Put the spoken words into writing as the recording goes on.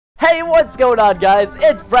Hey, what's going on, guys?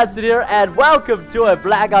 It's Preston here, and welcome to a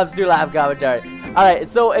Black Ops 2 live commentary. Alright,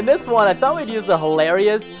 so in this one, I thought we'd use a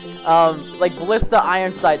hilarious, like, Ballista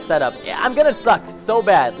iron sight setup. Yeah, I'm gonna suck so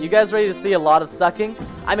bad. You guys ready to see a lot of sucking?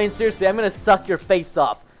 I mean, seriously, I'm gonna suck your face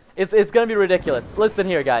off. It's gonna be ridiculous. Listen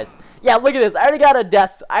here, guys. Yeah, look at this. I already got a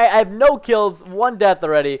death. I have no kills, one death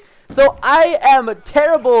already. So I am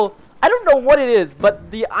terrible. I don't know what it is,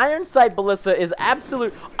 but the iron sight Ballista is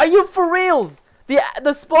absolute. Are you for reals?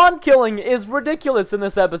 The spawn killing is ridiculous in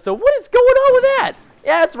this episode. What is going on with that?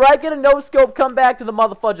 Yeah, that's right. Get a no-scope, come back to the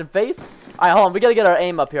motherfudging face. All right, hold on. We got to get our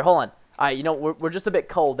aim up here. Hold on. All right, you know, we're just a bit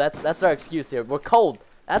cold. That's our excuse here. We're cold.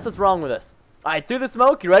 That's what's wrong with us. All right, through the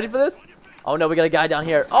smoke. You ready for this? Oh, no, we got a guy down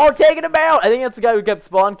here. Oh, taking him out. I think that's the guy who kept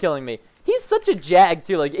spawn killing me. He's such a jag,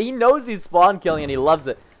 too. Like, he knows he's spawn killing, and he loves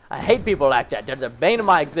it. I hate people like that. They're the bane of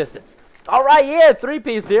my existence. All right, yeah,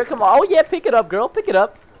 three-piece here. Come on. Oh, yeah, pick it up, girl. Pick it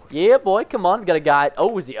up. Yeah, boy, come on. We got a guy. Oh,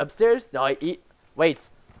 was he upstairs? No, wait.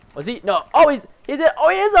 Was he? No. Oh, he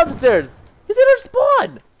is upstairs. He's in our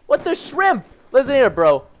spawn. What the shrimp? Listen here,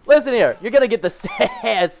 bro. Listen here. You're going to get the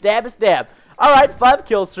stab. All right, 5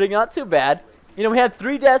 kill streak. Not too bad. You know, we had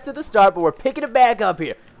 3 deaths at the start, but we're picking it back up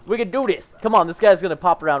here. We can do this. Come on, this guy's going to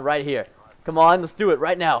pop around right here. Come on, let's do it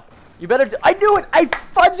right now. You better. I knew it. I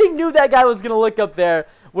fudging knew that guy was going to look up there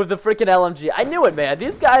with the freaking LMG. I knew it, man.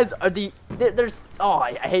 These guys are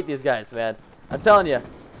I hate these guys, man. I'm telling you.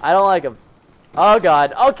 I don't like them. Oh,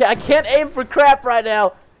 God. Okay, I can't aim for crap right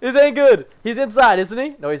now. This ain't good. He's inside, isn't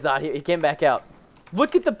he? No, he's not. He came back out.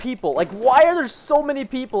 Look at the people. Like, why are there so many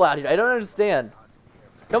people out here? I don't understand.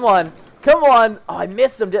 Come on. Come on. Oh, I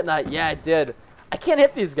missed him, didn't I? Yeah, I did. I can't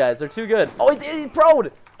hit these guys. They're too good. Oh, he's pro'd.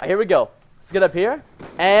 All right, here we go. Let's get up here.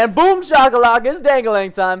 And boom, shakalaka. It's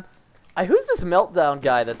dangling time. Who's this meltdown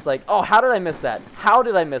guy that's like, oh, how did I miss that? How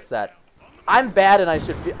did I miss that? I'm bad and I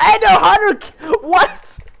should be. Hey, no, Hunter!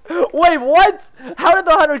 What? Wait, what? How did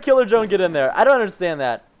the Hunter killer drone get in there? I don't understand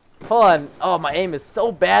that. Hold on. Oh, my aim is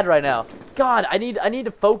so bad right now. God, I need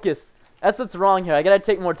to focus. That's what's wrong here. I gotta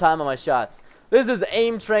take more time on my shots. This is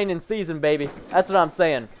aim training season, baby. That's what I'm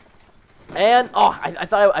saying. And oh, I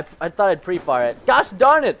thought I'd pre-fire it. Gosh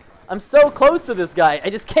darn it! I'm so close to this guy. I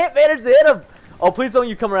just can't manage to hit him. Oh, please don't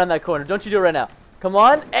you come around that corner. Don't you do it right now. Come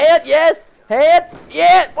on. And yes. And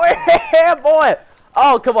yeah. Boy.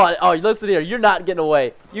 Oh, come on. Oh, listen here. You're not getting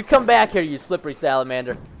away. You come back here, you slippery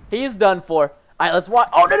salamander. He's done for. All right, let's watch.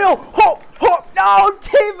 Oh, no. No,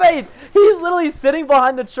 teammate. He's literally sitting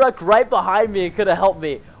behind the truck right behind me and could have helped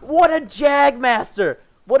me. What a jagmaster.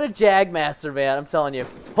 What a jagmaster, man. I'm telling you.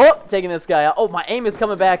 Oh, taking this guy out. Oh, my aim is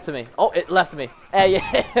coming back to me. Oh, it left me. Hey,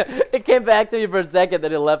 yeah. It came back to me for a second,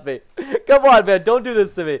 then it left me. Come on, man. Don't do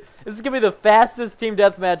this to me. This is going to be the fastest team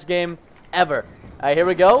deathmatch game ever. All right, here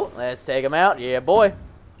we go. Let's take him out. Yeah, boy.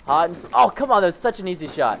 Hot and... Oh, come on. That's such an easy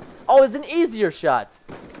shot. Oh, it's an easier shot.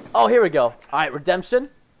 Oh, here we go. All right, redemption.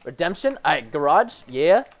 Redemption. All right, garage.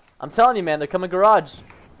 Yeah. I'm telling you, man. They're coming garage.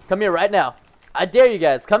 Come here right now. I dare you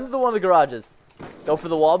guys. Come to one of the garages. Go for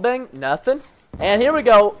the wall bang. Nothing. And here we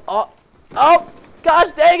go. Oh,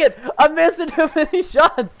 gosh dang it. I'm missing too many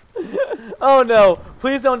shots. Oh, no.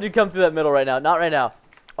 Please don't you come through that middle right now. Not right now.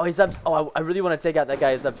 Oh, he's up. Oh, I really want to take out that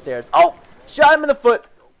guy who's upstairs. Oh, shot him in the foot.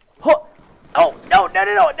 Oh, no.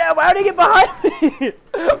 Why did he get behind me?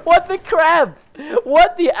 What the crap?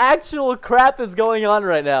 What the actual crap is going on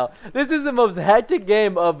right now? This is the most hectic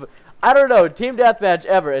game of, I don't know, team deathmatch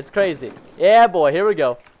ever. It's crazy. Yeah, boy. Here we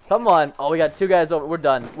go. Come on. Oh, we got 2 guys over. We're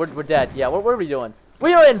done. We're dead. Yeah, what are we doing?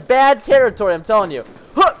 We are in bad territory, I'm telling you.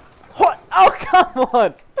 Oh, come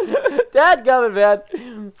on. Dadgummit,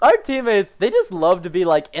 man. Our teammates, they just love to be,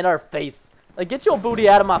 like, in our face. Like, get your booty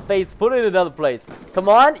out of my face. Put it in another place. Come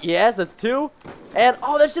on. Yes, that's 2. And,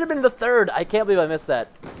 oh, that should have been the 3rd. I can't believe I missed that.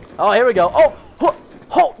 Oh, here we go. Oh,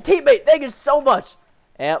 teammate, thank you so much.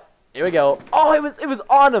 Yep, here we go. Oh, it was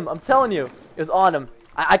on him. I'm telling you. It was on him.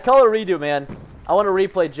 I call a redo, man. I want a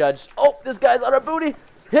replay judge. Oh, this guy's on our booty.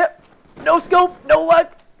 Hit. No scope. No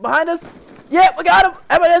luck. Behind us. Yeah, we got him.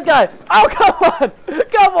 How about this guy? Oh, come on.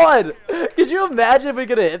 Come on. Could you imagine if we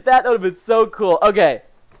could have hit that? That would have been so cool. Okay.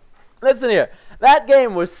 Listen here. That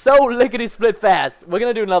game was so lickety-split fast. We're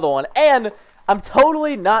going to do another one. And I'm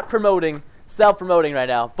totally not promoting, self-promoting right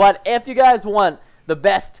now. But if you guys want the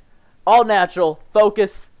best, all-natural,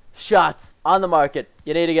 focus shots on the market,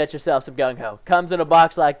 you need to get yourself some gung-ho. Comes in a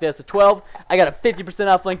box like this, a 12. I got a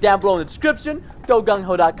 50% off link down below in the description. Go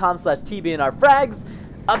gungho.com/tbnrfrags.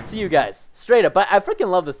 Up to you guys, straight up. I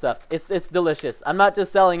freaking love this stuff. It's delicious. I'm not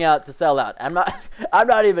just selling out to sell out. I'm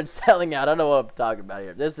not even selling out. I don't know what I'm talking about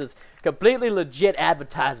here. This is completely legit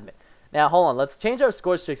advertisement. Now hold on, let's change our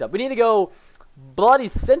score streaks up. We need to go bloody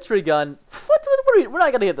sentry gun. What are we, we're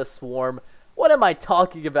not gonna get the swarm. What am I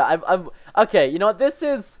talking about? Okay, you know what? This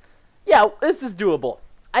is doable.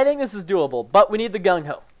 I think this is doable, but we need the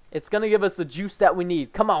gung-ho. It's gonna give us the juice that we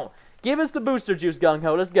need. Come on, give us the booster juice,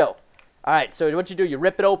 gung-ho. Let's go. All right, so what you do, you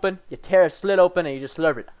rip it open, you tear a slit open, and you just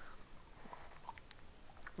slurp it.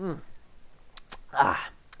 You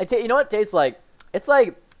know what it tastes like? It's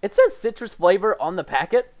like, it says citrus flavor on the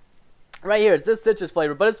packet. Right here, it says citrus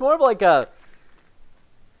flavor, but it's more of like a,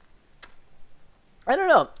 I don't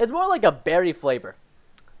know, it's more like a berry flavor,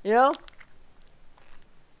 you know?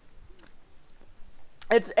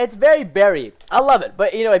 It's very berry. I love it,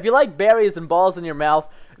 but you know, if you like berries and balls in your mouth,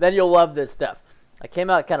 then you'll love this stuff. I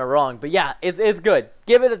came out kind of wrong, but yeah, it's good.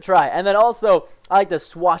 Give it a try. And then also, I like to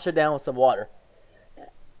swash it down with some water.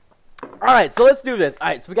 Alright, so let's do this.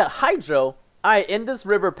 Alright, so we got Hydro. Alright, Indus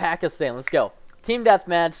River Pakistan. Let's go. Team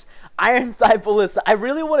Deathmatch. Ironside Ballista. I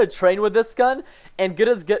really want to train with this gun. And good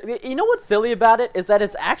as good. You know what's silly about it? Is that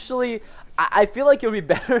it's actually... I feel like it would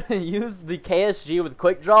be better to use the KSG with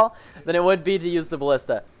Quick Draw than it would be to use the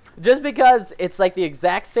Ballista. Just because it's like the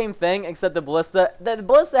exact same thing, except the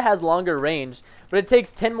Ballista has longer range, but it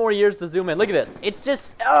takes 10 more years to zoom in. Look at this. It's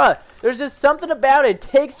just, there's just something about it. It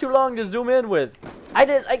takes too long to zoom in with. I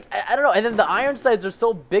don't know. And then the iron sights are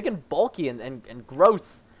so big and bulky and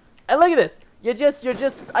gross. And look at this. You're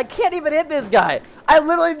just, I can't even hit this guy. I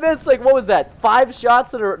literally missed, like, what was that? 5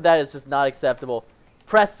 shots that is just not acceptable.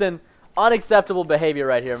 Preston, unacceptable behavior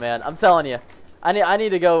right here, man. I'm telling you. I need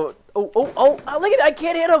to go. Oh, look at that. I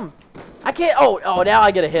can't hit him. I can't. Oh, now I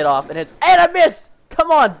get a hit off. And I missed. Come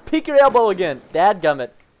on. Peek your elbow again. Dadgummit.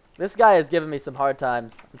 This guy is giving me some hard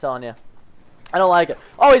times. I'm telling you. I don't like it.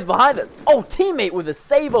 Oh, he's behind us. Oh, teammate with a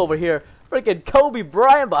save over here. Freaking Kobe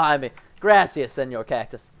Bryant behind me. Gracias, Senor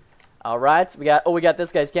Cactus. All right. We got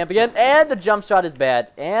this guy's camp again. And the jump shot is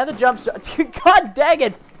bad. And the jump shot. God dang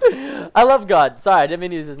it. I love God. Sorry, I didn't mean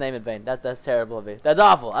to use his name in vain. That's terrible of me. That's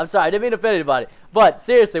awful. I'm sorry. I didn't mean to offend anybody. But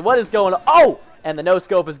seriously, what is going on? Oh, and the no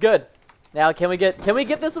scope is good. Now, can we get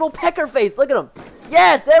this little pecker face? Look at him.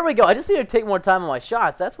 Yes, there we go. I just need to take more time on my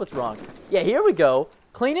shots. That's what's wrong. Yeah, here we go.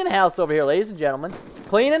 Cleaning house over here, ladies and gentlemen.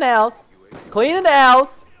 Cleaning house. Cleaning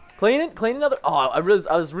house. Cleaning another. Oh, I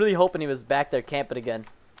was really hoping he was back there camping again.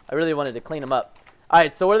 I really wanted to clean him up. All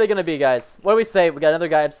right, so what are they gonna be, guys? What do we say? We got another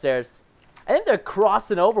guy upstairs. I think they're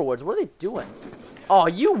crossing overwards. What are they doing? Oh,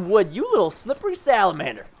 you little slippery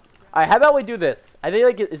salamander. All right, how about we do this? I think,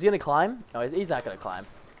 like, is he going to climb? No, he's not going to climb.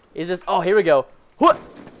 He's just, oh, here we go. What?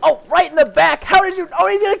 Oh, right in the back. How did you, oh,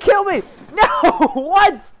 he's going to kill me. No,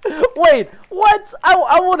 what? Wait, what?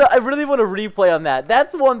 I really want to replay on that.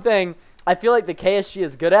 That's one thing I feel like the KSG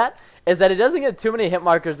is good at, is that it doesn't get too many hit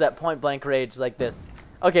markers at point blank range like this.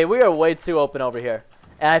 Okay, we are way too open over here.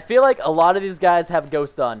 And I feel like a lot of these guys have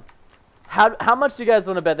Ghost on. How much do you guys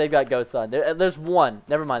want to bet they've got Ghost on? There's one.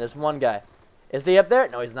 Never mind. There's one guy. Is he up there?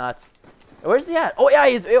 No, he's not. Where's he at? Oh, yeah,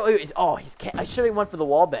 he's I should have went for the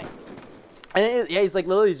wall bang. And yeah, he's like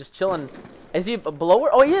literally just chilling. Is he below her?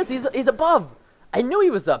 Oh, he is. He's above. I knew he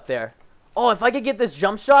was up there. Oh, if I could get this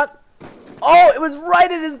jump shot. Oh, it was right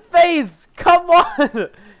in his face. Come on.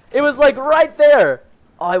 It was like right there.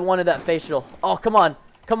 Oh, I wanted that facial. Oh, come on.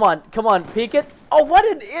 Come on. Come on. Peek it. Oh, what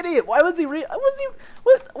an idiot. Why was he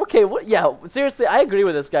what? Okay, what? Yeah, seriously, I agree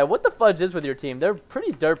with this guy. What the fudge is with your team? They're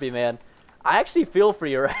pretty derpy, man. I actually feel for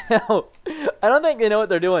you right now. I don't think they know what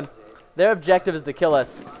they're doing. Their objective is to kill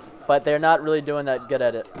us, but they're not really doing that good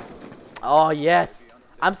at it. Oh, yes.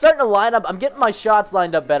 I'm starting to line up. I'm getting my shots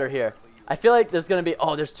lined up better here. I feel like there's going to be,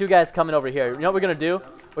 oh, there's 2 guys coming over here. You know what we're going to do?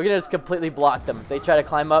 We're going to just completely block them. If they try to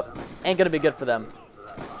climb up, ain't going to be good for them.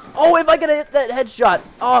 Oh, if I could hit that headshot.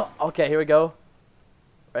 Oh, okay, here we go.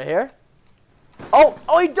 Right here.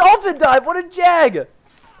 Oh, he dolphin dive. What a jag.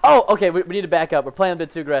 Oh, okay, we need to back up. We're playing a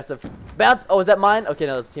bit too aggressive. Bounce. Oh, is that mine? Okay,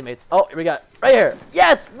 no, that's teammates. Oh, here we got right here.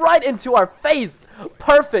 Yes, right into our face.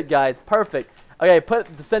 Perfect, guys. Perfect. Okay, put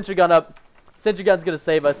the sentry gun up. Sentry gun's going to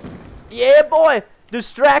save us. Yeah, boy.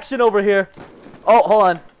 Distraction over here. Oh, hold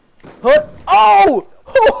on. Oh!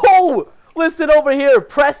 Oh! Listen over here.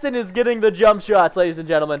 Preston is getting the jump shots, ladies and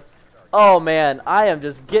gentlemen. Oh, man. I am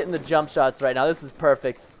just getting the jump shots right now. This is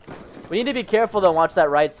perfect. We need to be careful, though, and watch that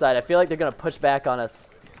right side. I feel like they're going to push back on us.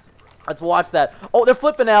 Let's watch that. Oh, they're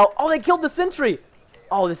flipping out. Oh, they killed the sentry.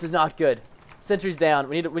 Oh, this is not good. Sentry's down.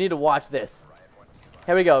 We need to watch this.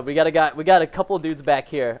 Here we go. We got a couple of dudes back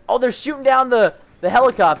here. Oh, they're shooting down the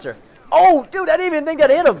helicopter. Oh, dude, I didn't even think I'd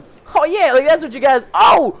hit him. Oh, yeah, like that's what you guys...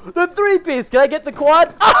 Oh, the 3-piece. Can I get the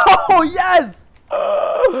quad? Oh, yes.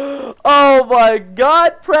 Oh, my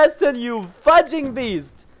God, Preston, you fudging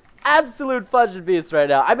beast. Absolute fudging beast right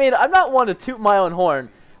now. I mean, I'm not one to toot my own horn,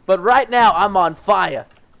 But right now, I'm on fire.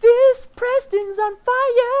 This Preston's on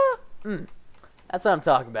fire. That's what I'm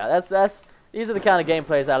talking about. These are the kind of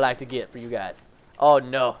gameplays I like to get for you guys. Oh,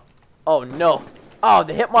 no. Oh, no. Oh,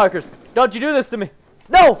 the hit markers. Don't you do this to me.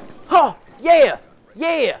 No. Oh, yeah.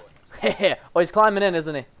 Yeah. Oh, he's climbing in,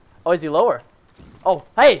 isn't he? Oh, is he lower? Oh,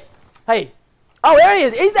 hey. Hey. Oh, there he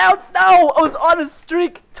is. He's out. No, I was on a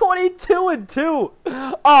streak. 22-2.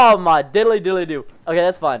 Oh, my diddly-diddly-do. Okay,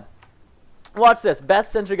 that's fine. Watch this.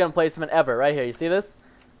 Best sentry gun placement ever. Right here. You see this?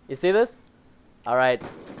 You see this? All right.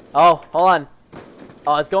 Oh, hold on.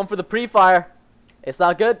 Oh, it's going for the pre-fire. It's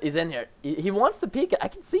not good. He's in here. He wants to peek it. I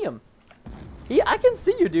can see him. I can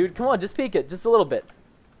see you, dude. Come on, just peek it. Just a little bit.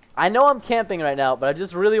 I know I'm camping right now, but I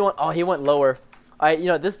just really want... Oh, he went lower. All right, you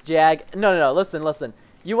know, this Jag... No. Listen.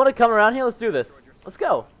 You want to come around here? Let's do this. Let's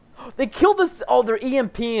go. They killed this... Oh, they're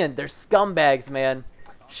EMPing. They're scumbags, man.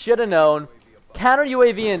 Should have known. Counter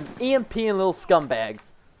UAV and EMPing little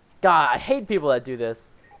scumbags. God, I hate people that do this.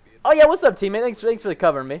 Oh, yeah, what's up, teammate? Thanks for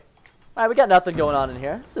covering me. All right, we got nothing going on in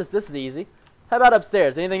here. This is easy. How about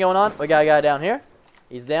upstairs? Anything going on? We got a guy down here.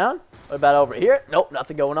 He's down. What about over here? Nope,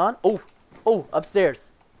 nothing going on. Oh,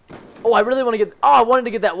 upstairs. Oh, I really want to get... Oh, I wanted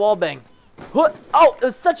to get that wall bang. Oh, it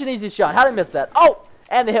was such an easy shot. How did I miss that? Oh,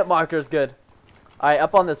 and the hit marker is good. All right,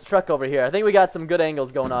 up on this truck over here. I think we got some good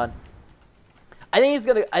angles going on. I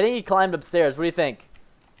think he climbed upstairs. What do you think?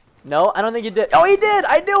 No, I don't think he did. Oh, he did.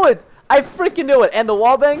 I knew it. I freaking knew it. And the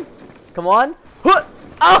wall bang. Come on.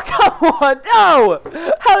 Oh, come on. No.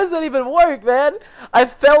 How does that even work, man? I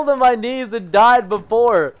fell to my knees and died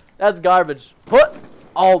before. That's garbage.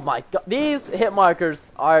 Oh, my God. These hit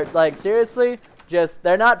markers are, like, seriously,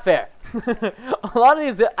 they're not fair. A lot of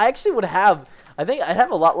these, I actually would have, I think I'd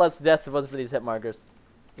have a lot less deaths if it wasn't for these hit markers.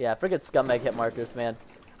 Yeah, forget scumbag hit markers, man.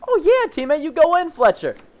 Oh, yeah, teammate, you go in,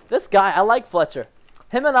 Fletcher. This guy, I like Fletcher.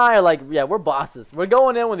 Him and I are like, yeah, we're bosses. We're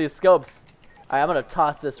going in with these scopes. All right, I'm going to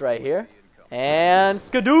toss this right here. And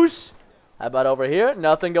skadoosh. How about over here?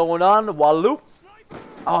 Nothing going on. Walloop.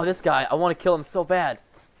 Oh, this guy, I want to kill him so bad.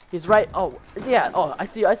 He's right. Oh, is he at? Oh, I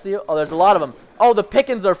see you. Oh, there's a lot of them. Oh, the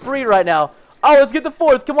pickings are free right now. Oh, let's get the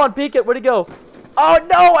fourth. Come on, peek it. Where'd he go? Oh,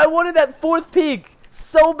 no, I wanted that fourth peek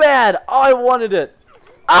so bad. Oh, I wanted it.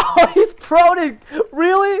 Oh, he's prone.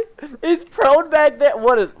 Really? He's prone back there.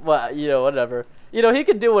 What? You know, whatever. You know, he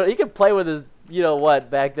can do what he can play with his, you know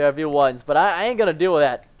what, back there if he wants. But I ain't gonna deal with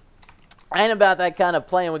that. I ain't about that kind of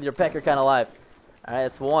playing with your pecker kind of life. All right,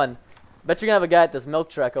 that's one. Bet you're gonna have a guy at this milk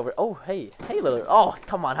truck over. Oh, hey, Lillard. Oh,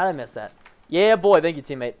 come on, how did I miss that? Yeah, boy. Thank you,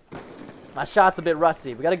 teammate. My shot's a bit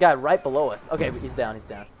rusty. We got a guy right below us. Okay, he's down. He's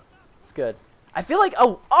down. It's good. I feel like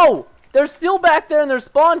oh, they're still back there in their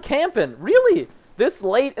spawn camping. Really? This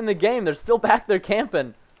late in the game, they're still back there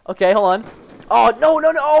camping. Okay, hold on. Oh, no.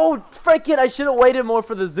 Oh, frick it. I should have waited more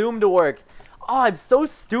for the zoom to work. Oh, I'm so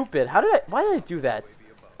stupid. Why did I do that?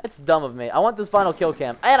 That's dumb of me. I want this final kill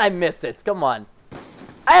cam. And I missed it. Come on.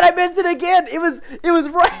 And I missed it again. It was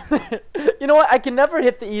right there. You know what? I can never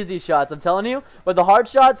hit the easy shots, I'm telling you. But the hard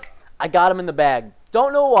shots, I got them in the bag.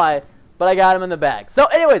 Don't know why, but I got them in the bag. So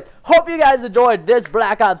anyways, hope you guys enjoyed this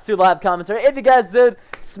Black Ops 2 live commentary. If you guys did,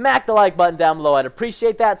 smack the like button down below. I'd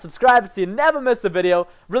appreciate that. Subscribe so you never miss a video.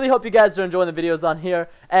 Really hope you guys are enjoying the videos on here.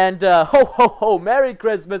 And ho, ho, ho, Merry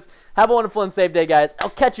Christmas. Have a wonderful and safe day, guys. I'll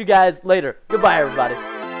catch you guys later. Goodbye,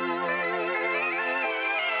 everybody.